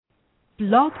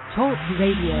Blog Talk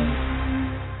Radio.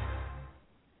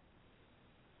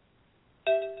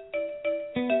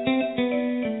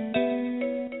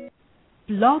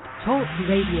 Blog Talk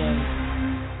Radio.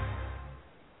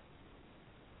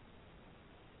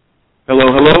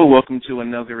 Hello, hello. Welcome to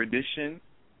another edition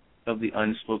of the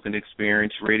Unspoken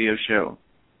Experience radio show.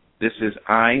 This is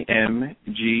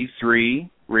IMG3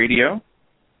 Radio.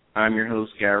 I'm your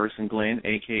host, Garrison Glenn,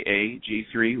 a.k.a.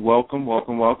 G3. Welcome,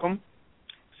 welcome, welcome.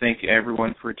 Thank you,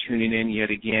 everyone, for tuning in yet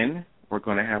again. We're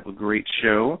going to have a great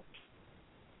show.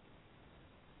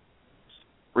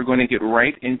 We're going to get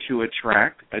right into a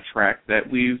track that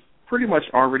we've pretty much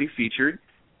already featured.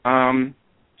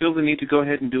 Feel the need to go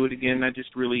ahead and do it again. I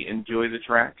just really enjoy the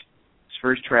track. This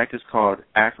first track is called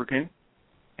African,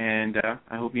 and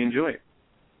I hope you enjoy it.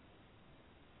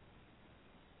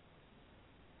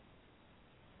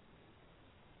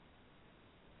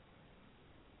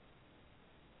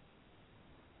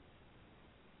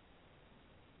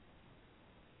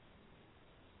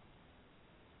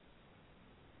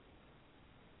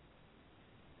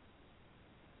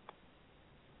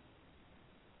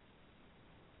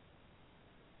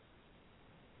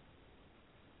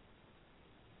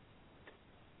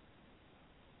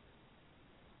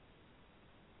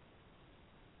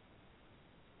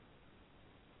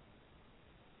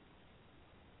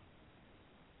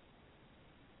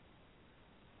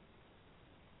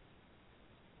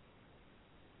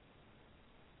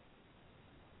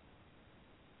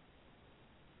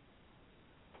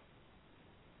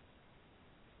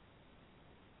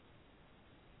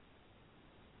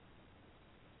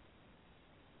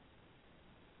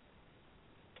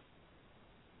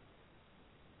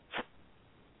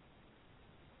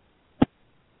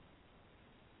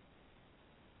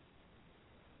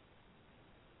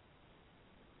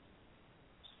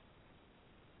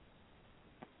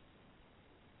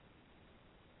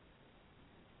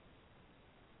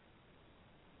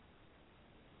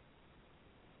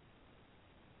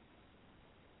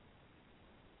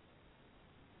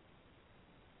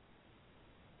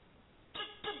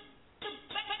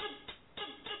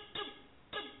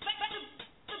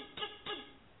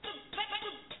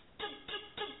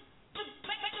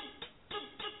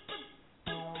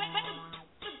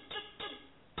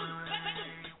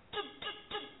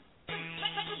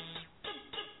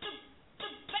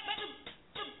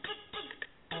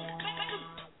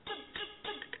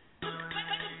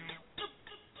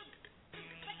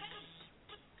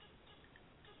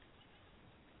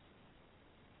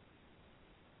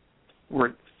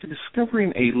 We're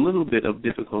discovering a little bit of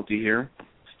difficulty here.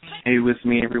 Stay with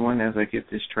me, everyone, as I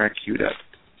get this track queued up.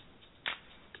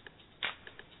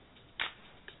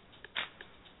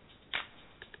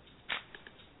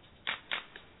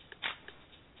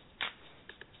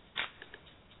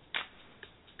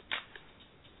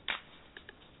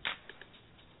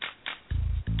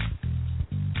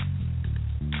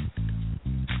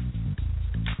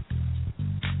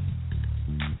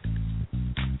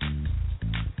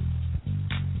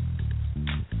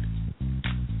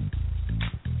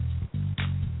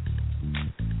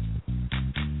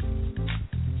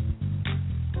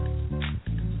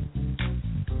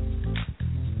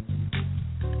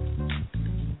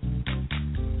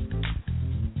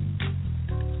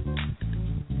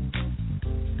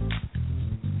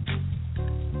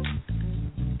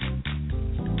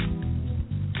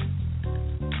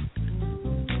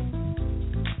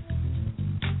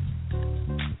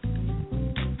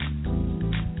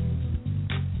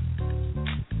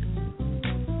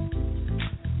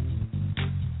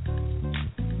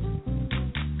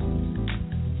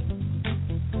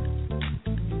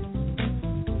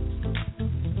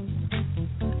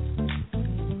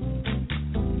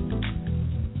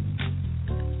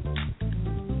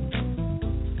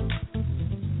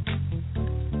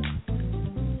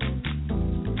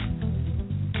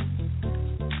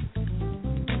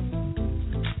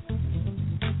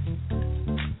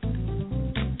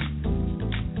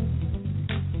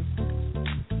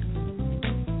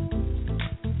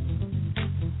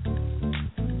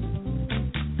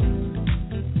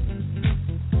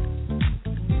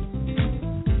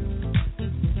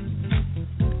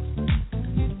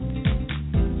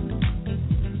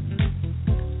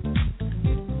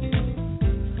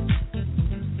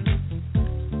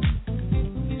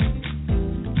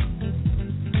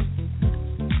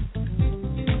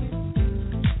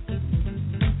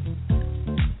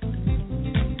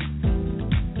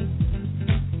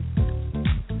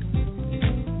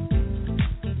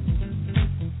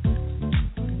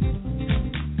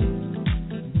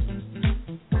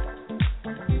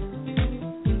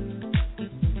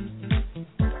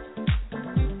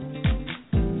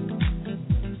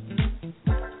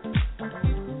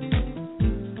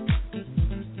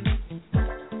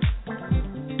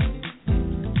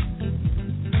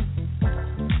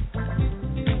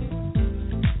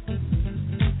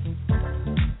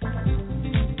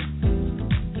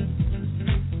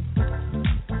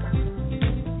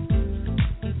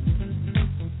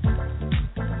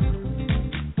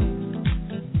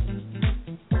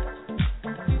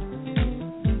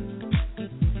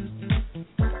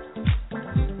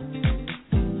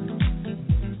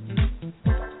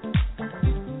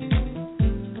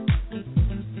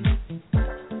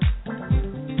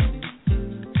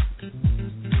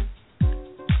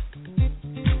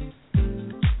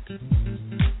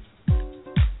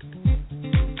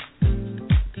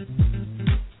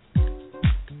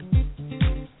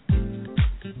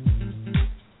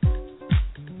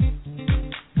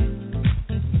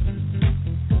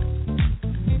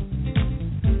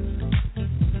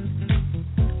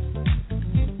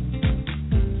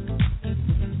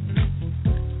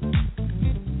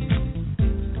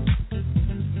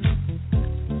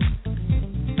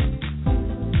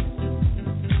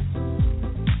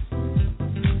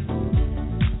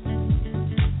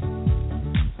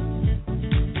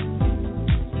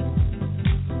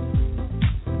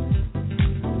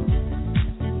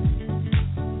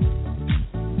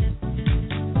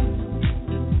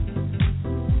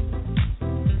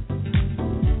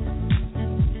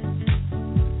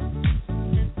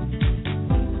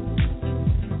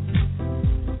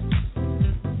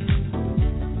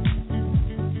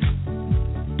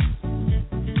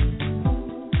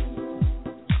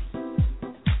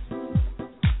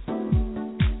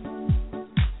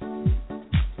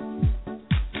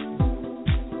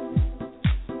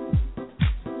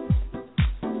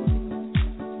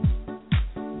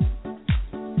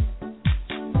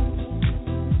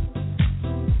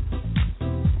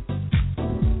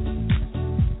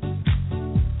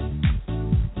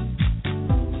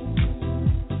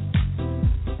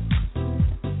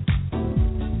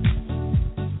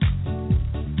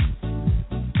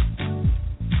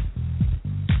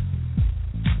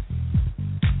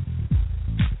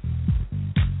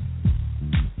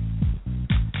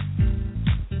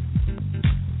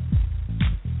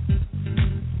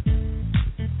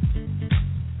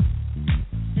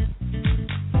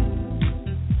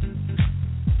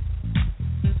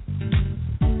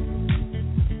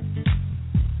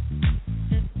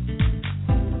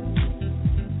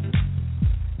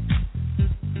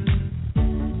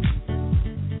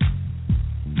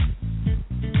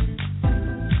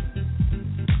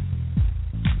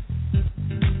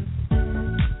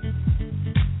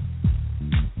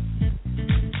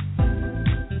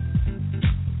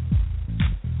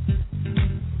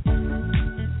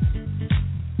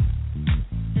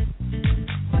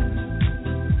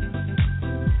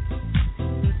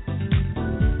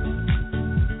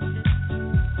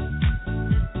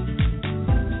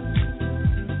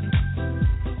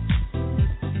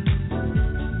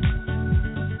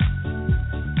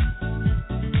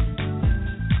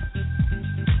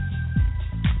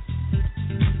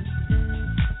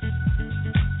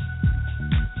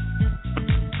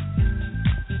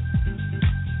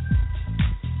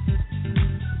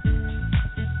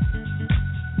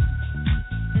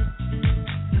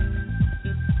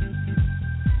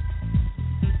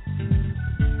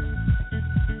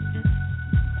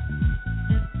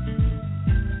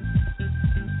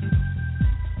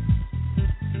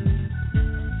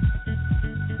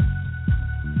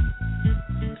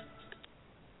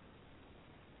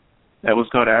 That was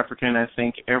called African. I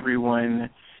thank everyone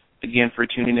again for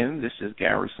tuning in. This is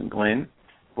Garrison Glenn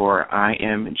for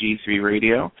IMG3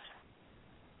 Radio.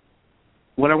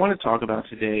 What I want to talk about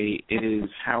today is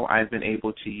how I've been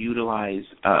able to utilize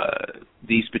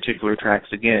these particular tracks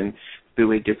again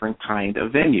through a different kind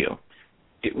of venue.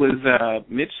 It was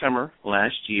midsummer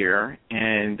last year,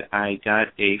 and I got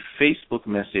a Facebook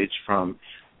message from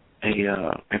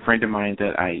a friend of mine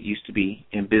that I used to be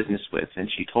in business with, and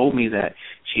she told me that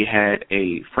she had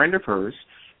a friend of hers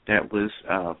that was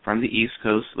from the East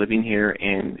Coast living here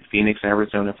in Phoenix,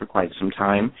 Arizona for quite some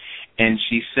time, and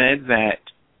she said that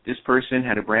this person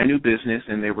had a brand new business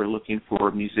and they were looking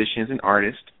for musicians and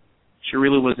artists. She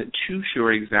really wasn't too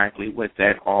sure exactly what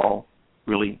that all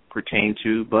really pertained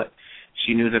to, but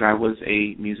she knew that I was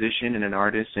a musician and an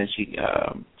artist, and she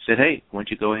said, hey, why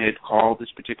don't you go ahead, call this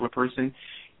particular person,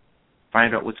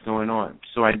 find out what's going on.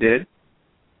 So I did,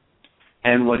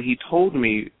 and what he told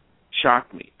me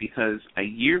shocked me, because a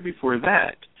year before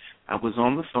that, I was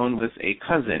on the phone with a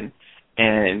cousin,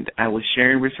 and I was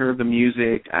sharing with her the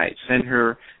music. I sent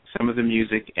her some of the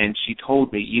music, and she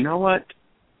told me, you know what,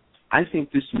 I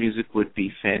think this music would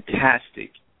be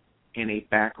fantastic in a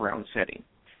background setting.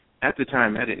 At the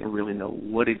time, I didn't really know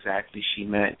what exactly she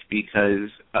meant, because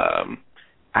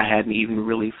I hadn't even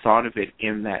really thought of it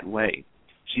in that way.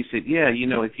 She said, yeah, you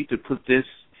know, if you could put this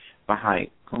behind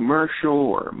commercial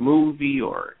or movie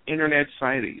or internet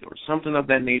site or something of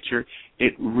that nature,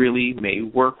 it really may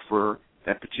work for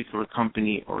that particular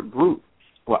company or group.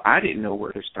 Well, I didn't know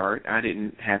where to start. I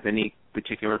didn't have any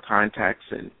particular contacts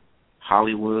in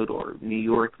Hollywood or New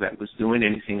York that was doing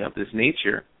anything of this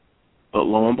nature. But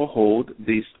lo and behold,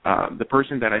 the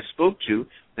person that I spoke to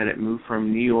that had moved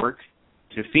from New York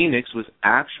to Phoenix was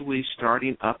actually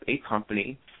starting up a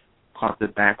company called the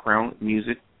Background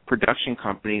Music Production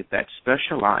Company that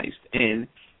specialized in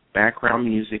background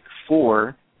music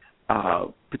for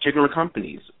particular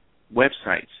companies,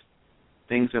 websites,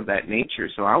 things of that nature.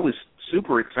 So I was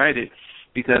super excited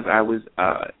because I was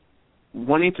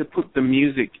wanting to put the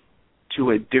music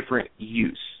to a different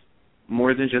use,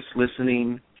 more than just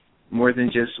listening, more than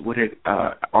just what had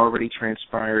already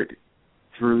transpired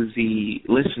through the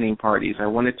listening parties. I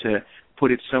wanted to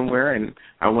put it somewhere, and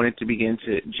I wanted to begin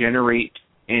to generate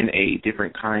in a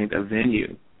different kind of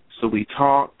venue. So we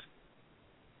talked,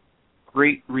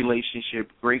 great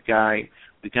relationship, great guy.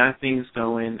 We got things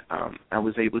going. I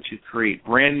was able to create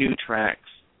brand new tracks,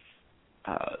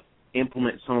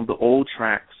 implement some of the old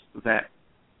tracks that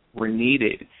were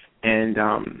needed,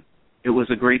 and it was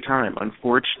a great time.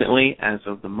 Unfortunately, as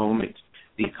of the moment,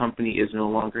 the company is no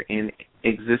longer in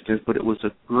existence, but it was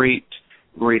a great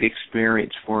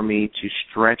experience for me to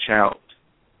stretch out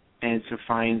and to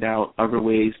find out other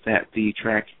ways that the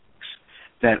tracks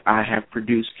that I have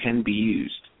produced can be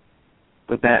used.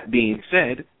 But that being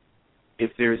said,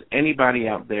 if there's anybody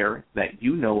out there that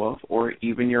you know of, or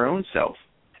even your own self,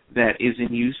 that is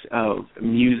in use of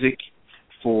music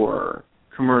for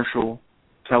commercial,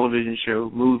 television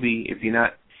show, movie, if you're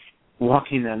not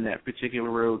walking on that particular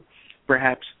road,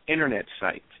 perhaps internet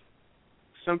site,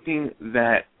 something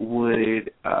that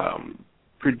would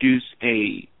produce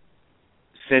a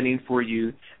setting for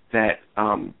you that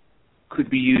could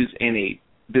be used in a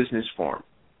business form,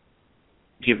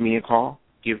 give me a call,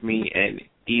 give me an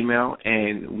email,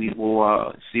 and we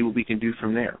will see what we can do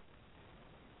from there.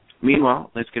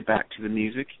 Meanwhile, let's get back to the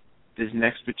music. This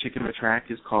next particular track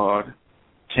is called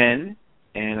 10,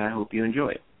 and I hope you enjoy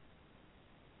it.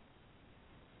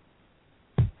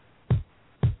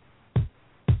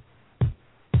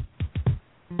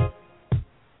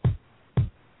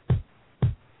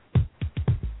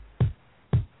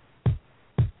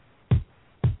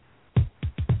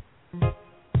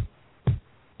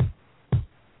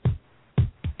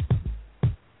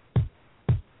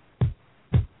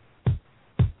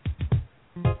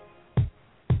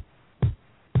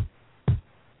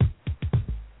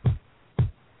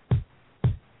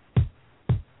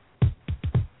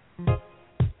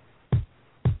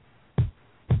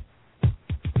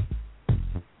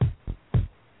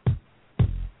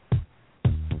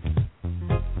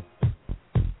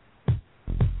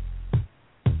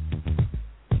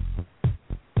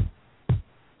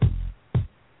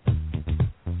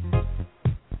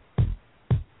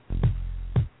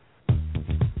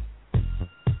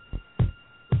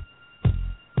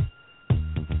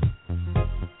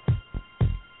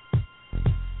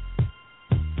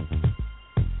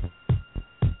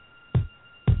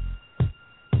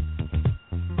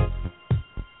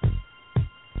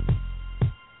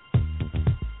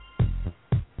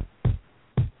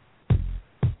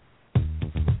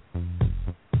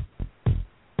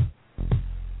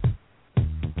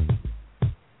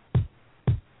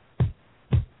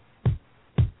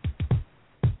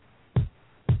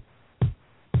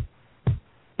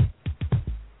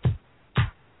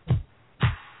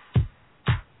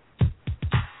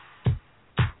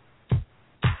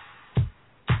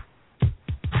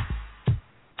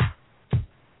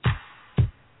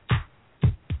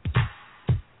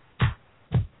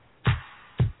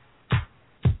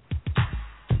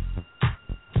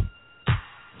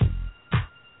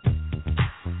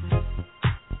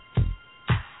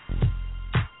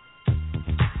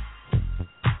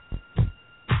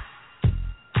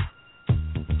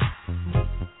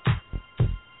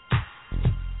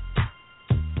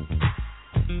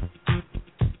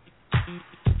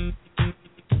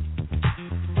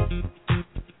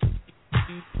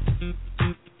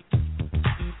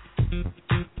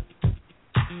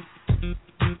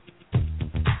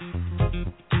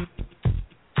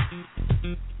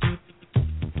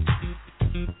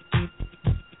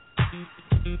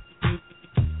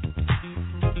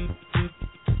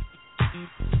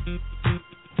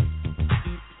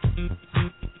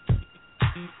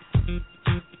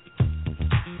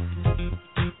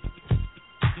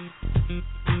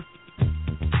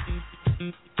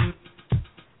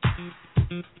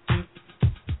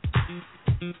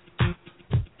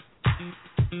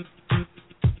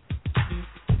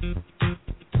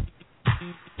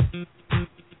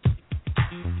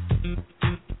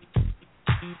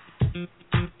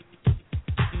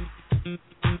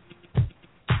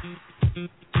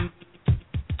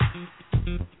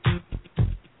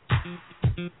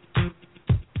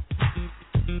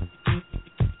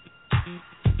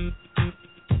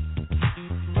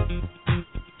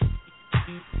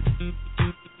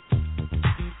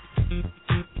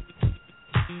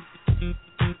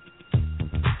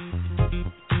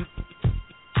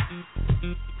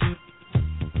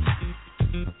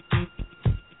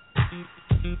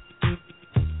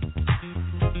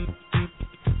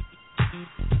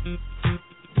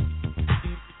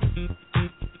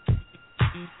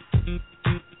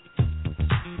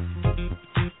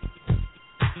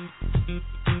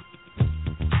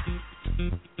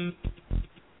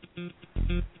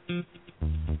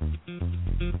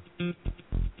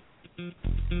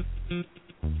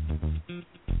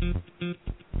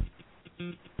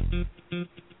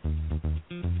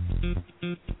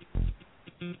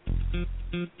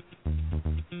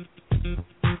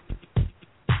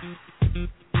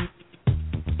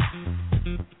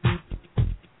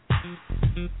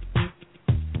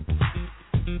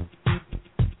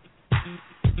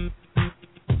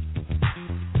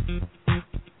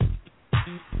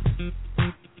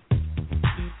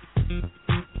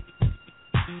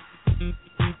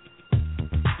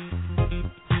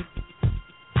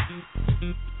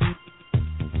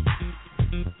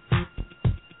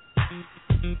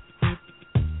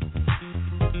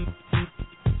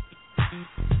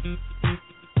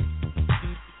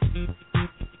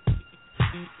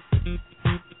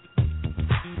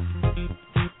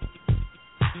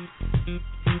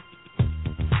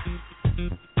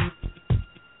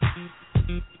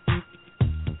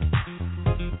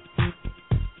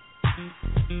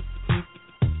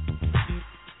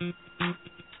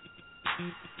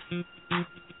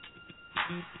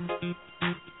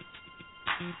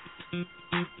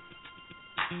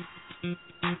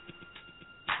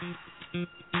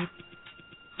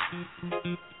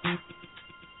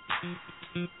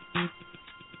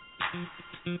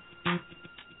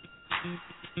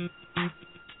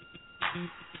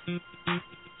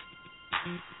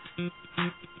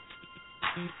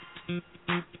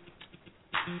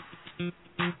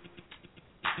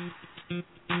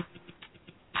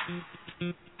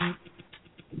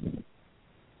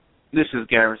 This is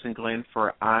Garrison Glenn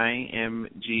for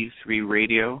IMG3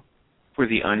 Radio for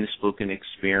the Unspoken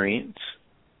Experience,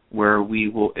 where we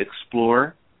will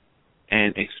explore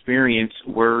and experience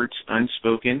words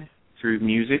unspoken through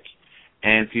music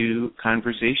and through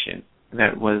conversation.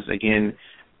 That was, again,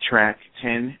 track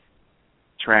 10,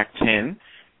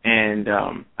 and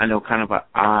I know kind of an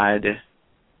odd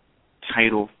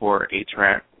title for a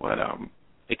track, but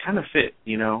it kind of fit,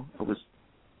 you know. It was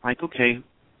like, okay,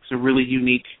 it's a really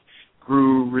unique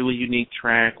groove, really unique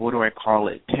track. What do I call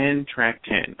it? Track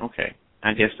 10. Okay,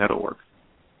 I guess that'll work.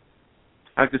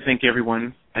 I'd like to thank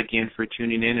everyone again for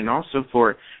tuning in and also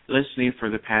for listening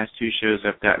for the past two shows.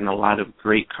 I've gotten a lot of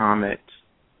great comments,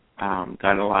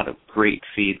 got a lot of great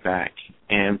feedback,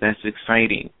 and that's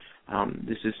exciting.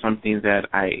 This is something that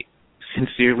I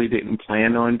sincerely didn't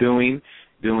plan on doing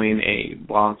a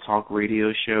blog talk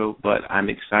radio show, but I'm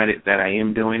excited that I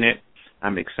am doing it.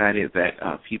 I'm excited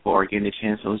that people are getting a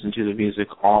chance to listen to the music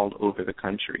all over the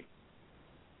country.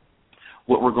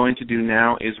 What we're going to do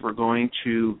now is we're going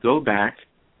to go back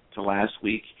to last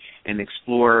week and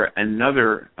explore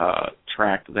another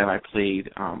track that I played.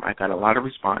 I got a lot of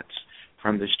response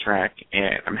from this track,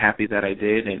 and I'm happy that I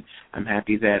did, and I'm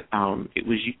happy that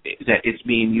it's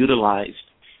being utilized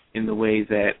in the way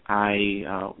that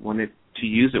I wanted to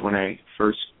use it when I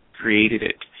first created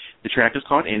it. The track is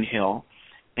called Inhale.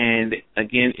 And,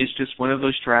 again, it's just one of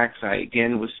those tracks. I,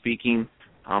 again, was speaking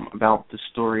about the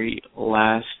story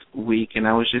last week, and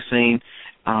I was just saying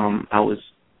I was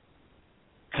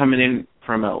coming in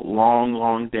from a long,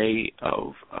 long day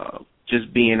of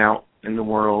just being out in the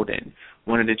world and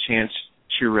wanted a chance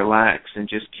to relax and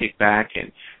just kick back,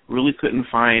 and really couldn't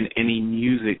find any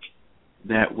music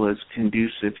that was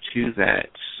conducive to that.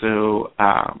 So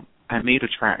I made a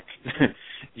track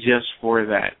just for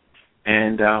that.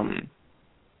 And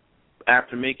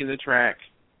after making the track,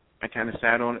 I kind of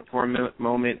sat on it for a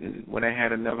moment, and when I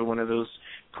had another one of those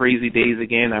crazy days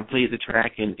again, I played the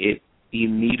track, and it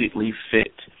immediately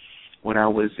fit what I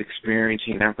was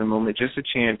experiencing at the moment. Just a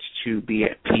chance to be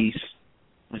at peace,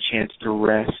 a chance to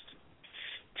rest,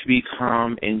 to be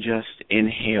calm, and just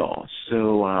inhale.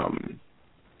 So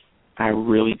I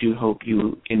really do hope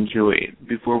you enjoy it.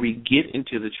 Before we get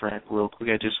into the track real quick,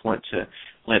 I just want to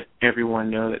let everyone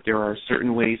know that there are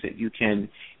certain ways that you can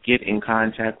get in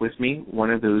contact with me. One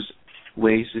of those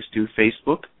ways is through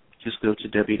Facebook. Just go to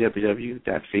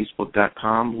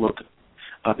www.facebook.com, look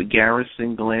up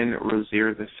Garrison Glenn Rozier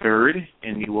III,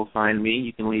 and you will find me.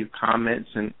 You can leave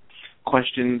comments and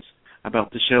questions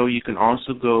about the show. You can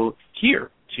also go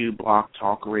here to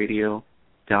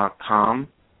blogtalkradio.com.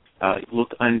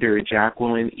 Look under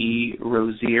Jacqueline E.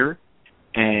 Rozier,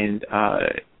 and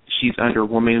she's under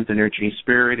Woman with the Nurturing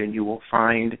Spirit, and you will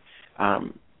find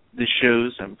the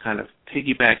shows. I'm kind of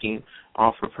piggybacking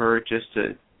off of her just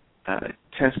to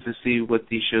test to see what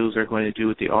these shows are going to do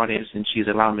with the audience, and she's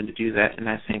allowed me to do that, and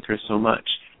I thank her so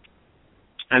much.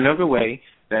 Another way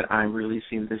that I'm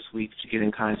releasing this week to get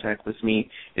in contact with me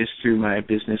is through my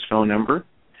business phone number.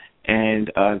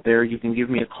 And there you can give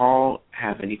me a call,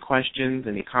 have any questions,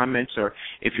 any comments, or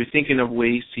if you're thinking of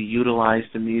ways to utilize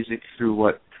the music through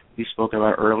what we spoke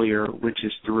about earlier, which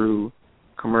is through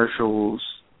commercials,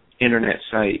 internet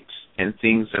sites, and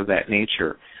things of that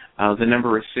nature. The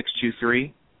number is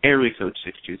 623, area code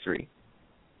 623,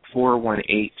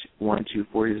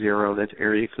 418-1240. That's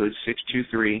area code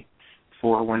 623,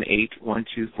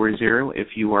 418-1240.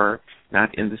 If you are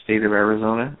not in the state of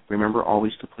Arizona, remember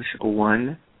always to push a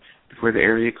 1 before the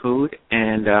area code.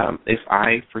 And if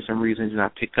I, for some reason, do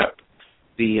not pick up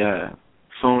the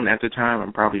phone at the time,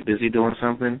 I'm probably busy doing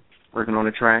something, working on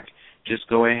a track, just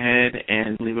go ahead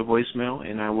and leave a voicemail,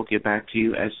 and I will get back to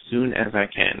you as soon as I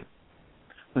can.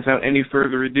 Without any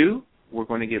further ado, we're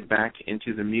going to get back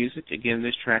into the music. Again,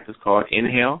 this track is called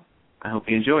Inhale. I hope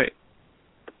you enjoy it.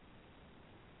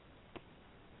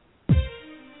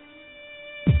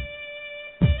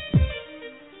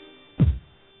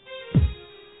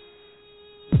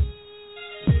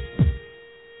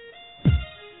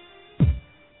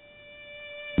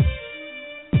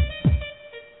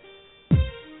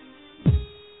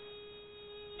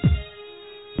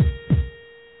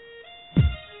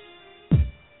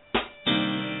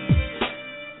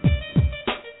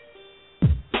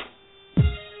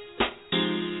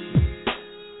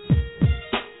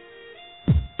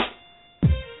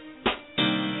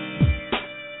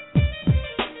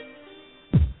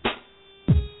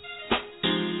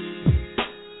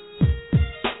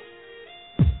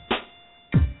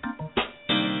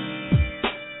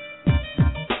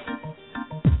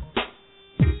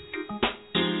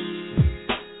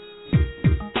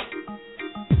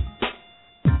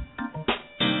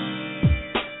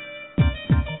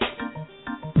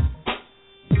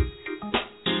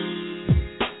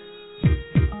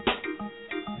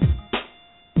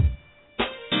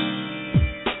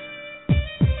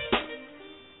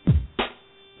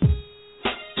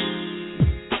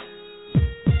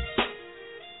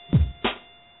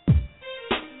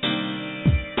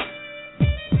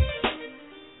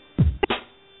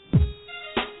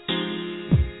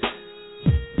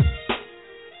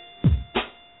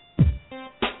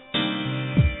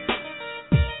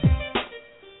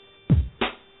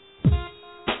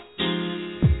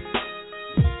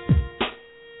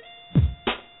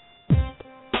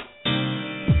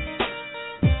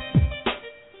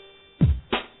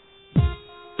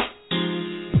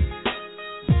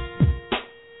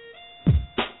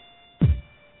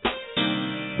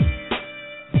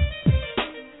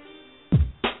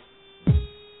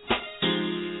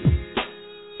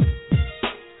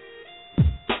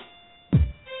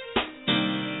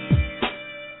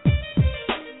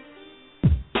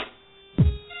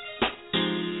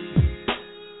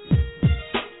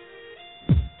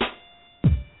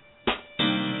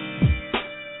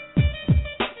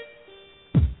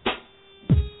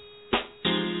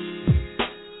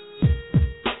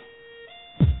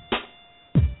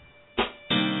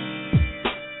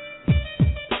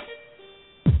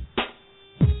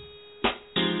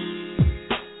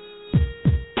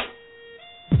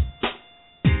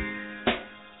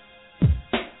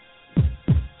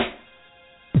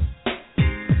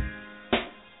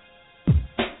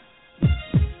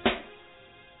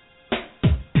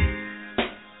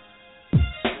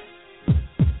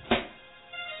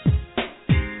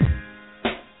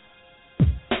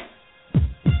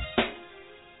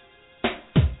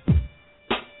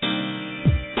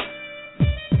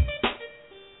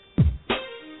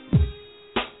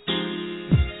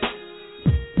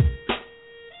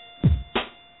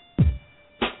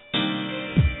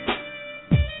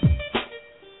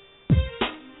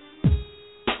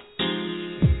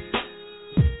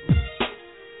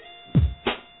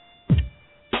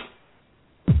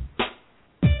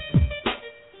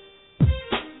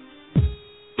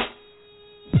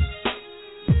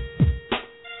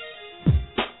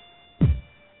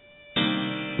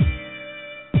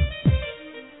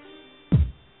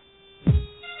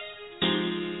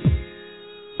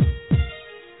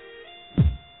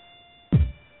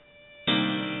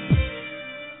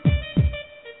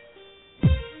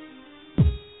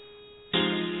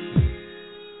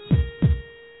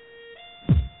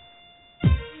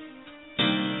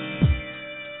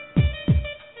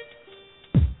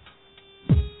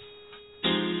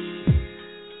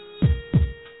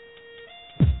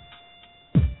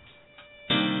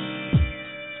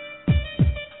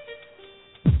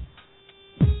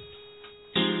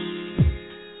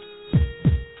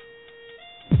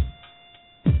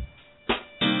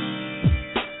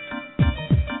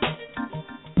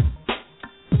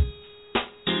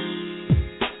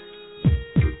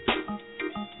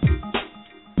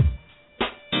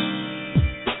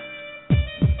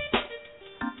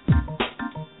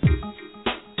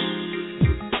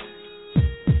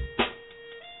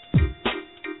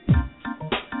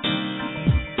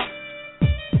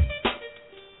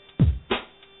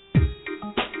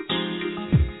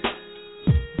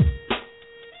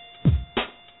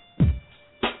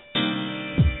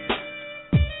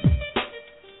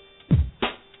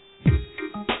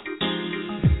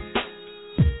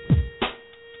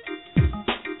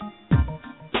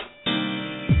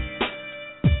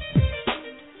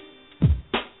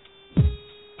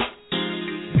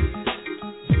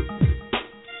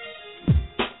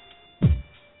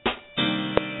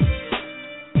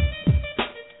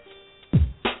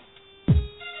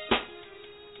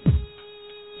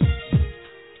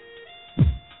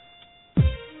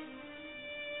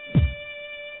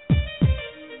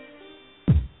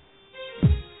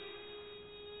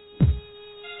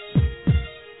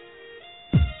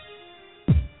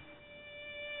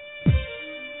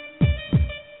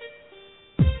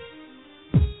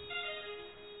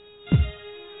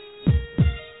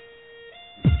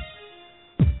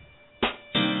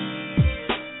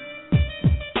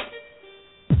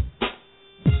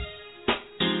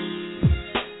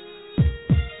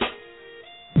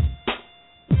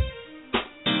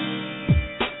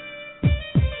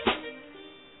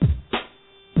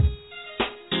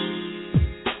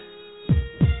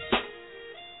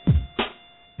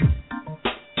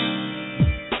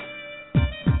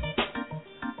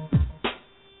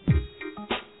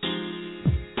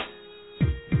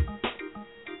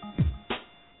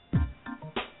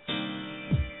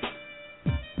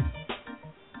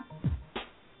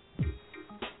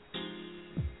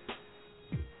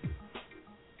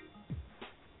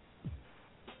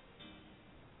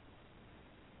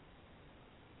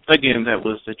 Again, that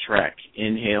was the track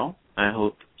Inhale. I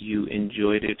hope you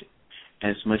enjoyed it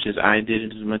as much as I did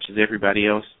and as much as everybody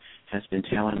else has been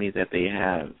telling me that they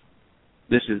have.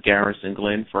 This is Garrison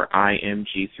Glenn for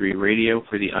IMG3 Radio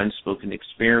for the Unspoken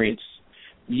Experience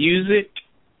music.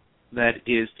 That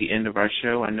is the end of our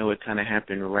show. I know it kind of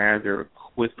happened rather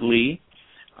quickly,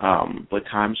 but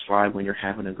times fly when you're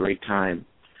having a great time.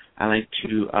 I'd like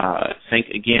to thank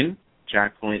again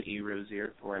Jacqueline E.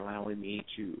 Rozier for allowing me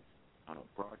to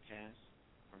broadcast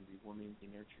from the Women's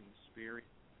Nurturing Spirit.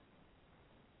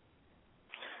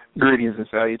 Greetings and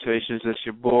salutations. It's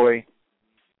your boy,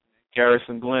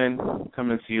 Garrison Glenn,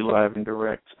 coming to you live and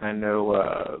direct. I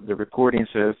know the recording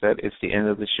says that it's the end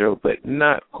of the show, but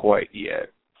not quite yet.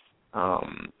 I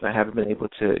haven't been able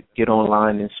to get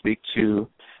online and speak to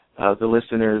the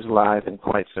listeners live in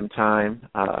quite some time.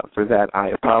 For that, I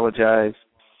apologize.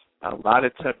 A lot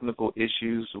of technical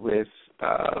issues with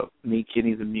me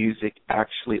getting the music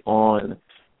actually on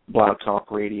Blog Talk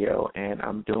Radio, and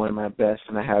I'm doing my best,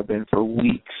 and I have been for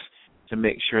weeks, to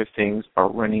make sure things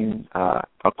are running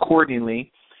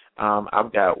accordingly.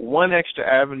 I've got one extra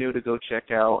avenue to go check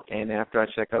out, and after I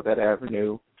check out that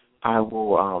avenue, I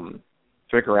will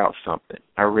figure out something.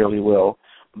 I really will.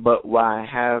 But while I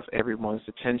have everyone's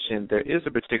attention, there is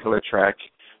a particular track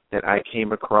that I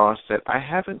came across that I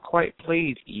haven't quite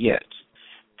played yet,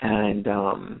 and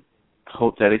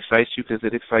hope that excites you, because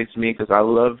it excites me, because I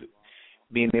love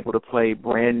being able to play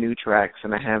brand new tracks,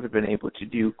 and I haven't been able to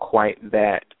do quite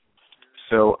that.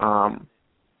 So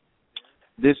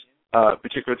this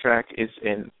particular track is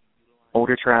an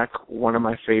older track, one of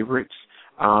my favorites.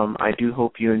 I do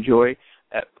hope you enjoy.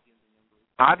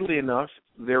 Oddly enough,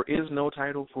 there is no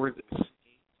title for this.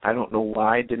 I don't know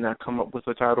why I did not come up with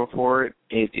a title for it.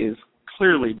 It is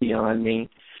clearly beyond me.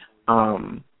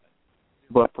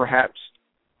 But perhaps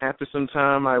after some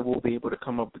time I will be able to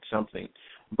come up with something.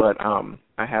 But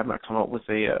I have not come up with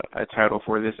a title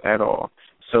for this at all.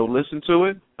 So listen to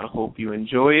it. I hope you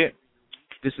enjoy it.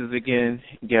 This is, again,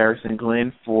 Garrison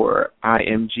Glenn for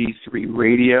IMG3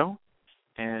 Radio.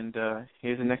 And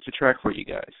here's an extra track for you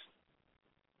guys.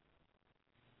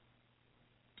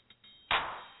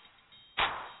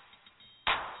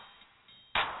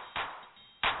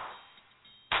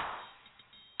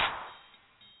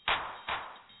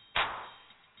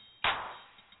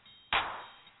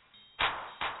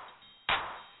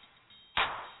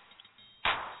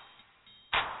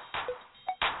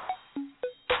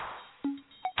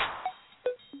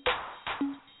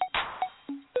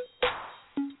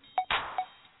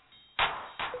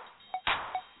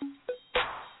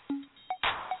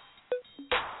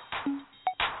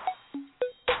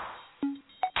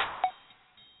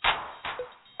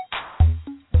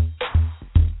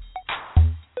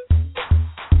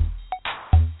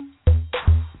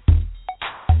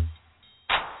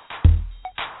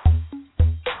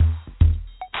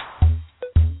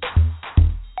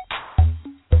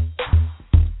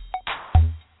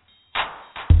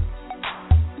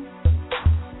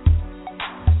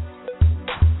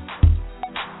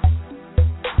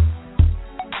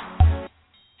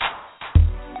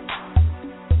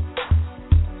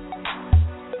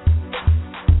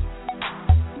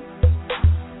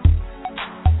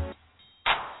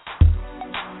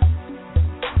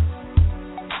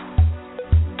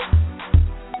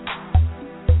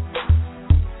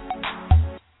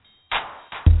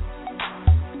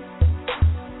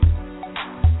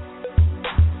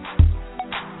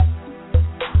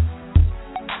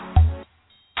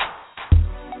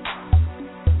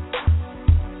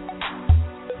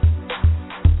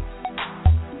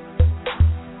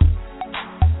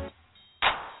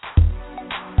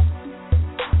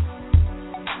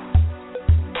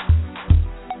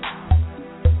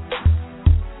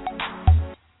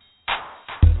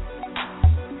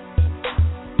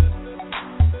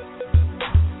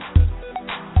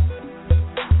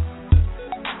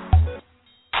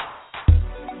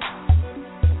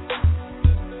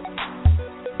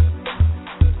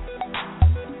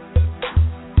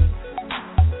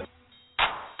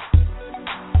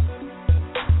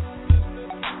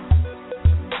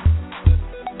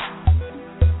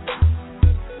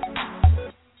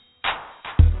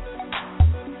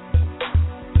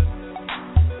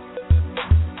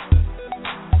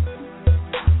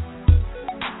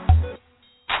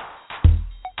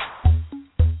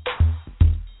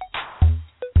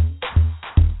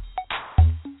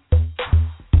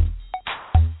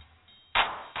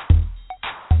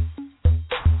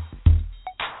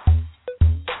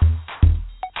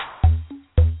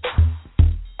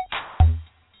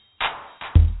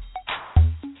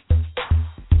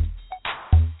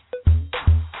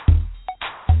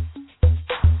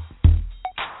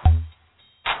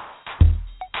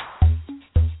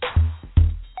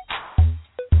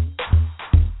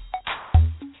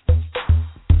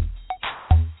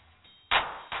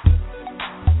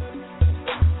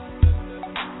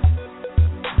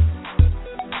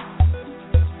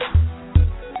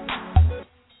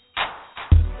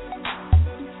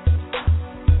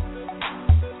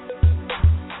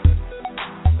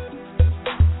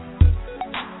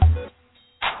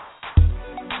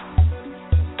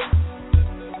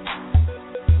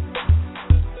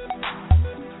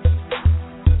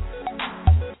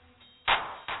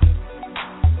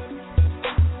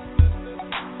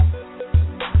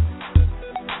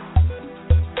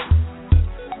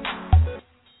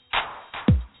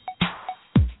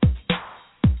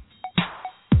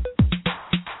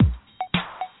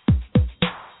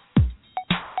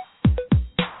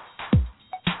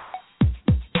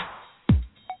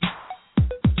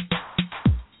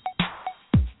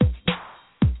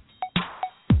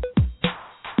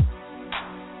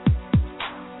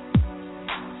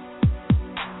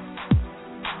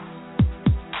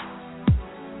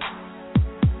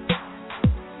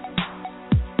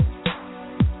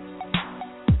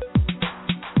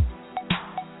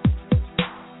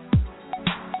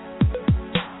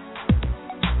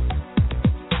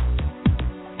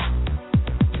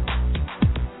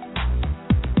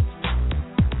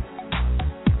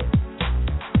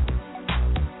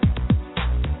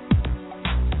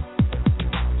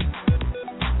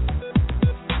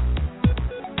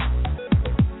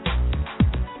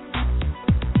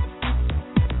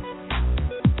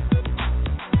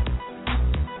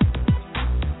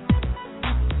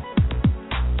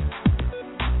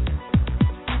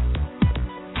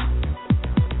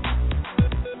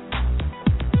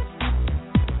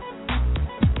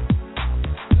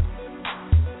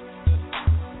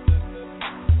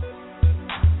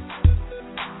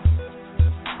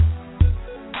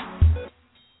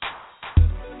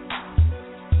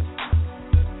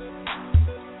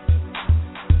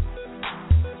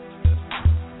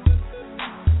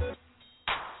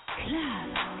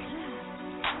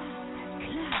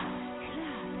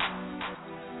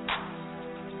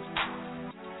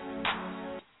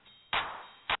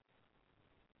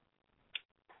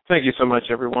 Thank you so much,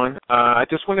 everyone. I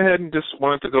just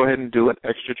wanted to go ahead and do an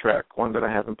extra track, one that I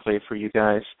haven't played for you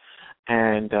guys,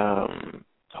 and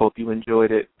hope you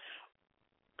enjoyed it.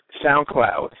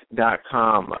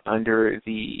 SoundCloud.com under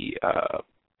the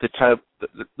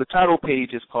title page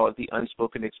is called The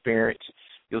Unspoken Experience.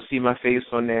 You'll see my face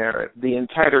on there. The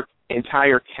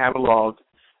entire catalog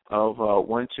of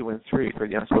 1, 2, and 3 for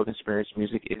the Unspoken Experience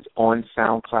music is on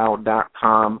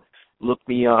SoundCloud.com. Look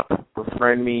me up,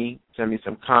 befriend me, send me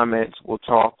some comments. We'll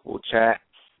talk, we'll chat.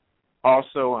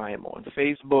 Also, I am on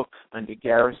Facebook under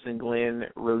Garrison Glenn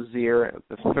Rozier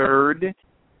III.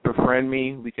 Befriend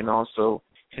me. We can also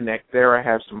connect there. I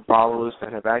have some followers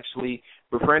that have actually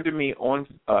befriended me on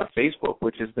Facebook,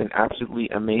 which has been absolutely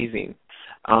amazing.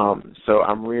 So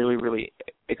I'm really, really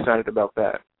excited about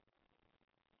that.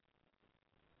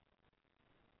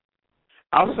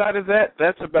 Outside of that,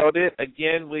 that's about it.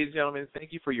 Again, ladies and gentlemen,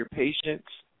 thank you for your patience.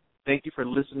 Thank you for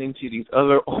listening to these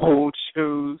other old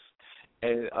shows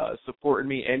and supporting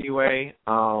me anyway.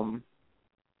 I'm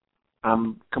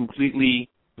completely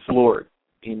floored,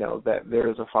 that there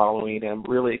is a following. I'm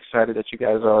really excited that you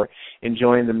guys are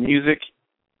enjoying the music.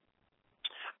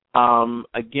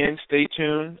 Again, stay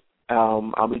tuned.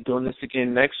 I'll be doing this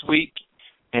again next week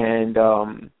and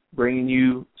bringing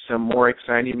you some more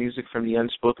exciting music from the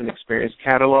Unspoken Experience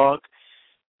catalog.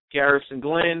 Garrison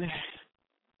Glenn,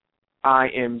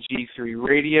 IMG3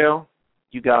 Radio.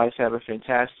 You guys have a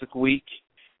fantastic week,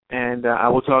 and I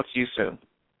will talk to you soon.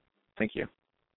 Thank you.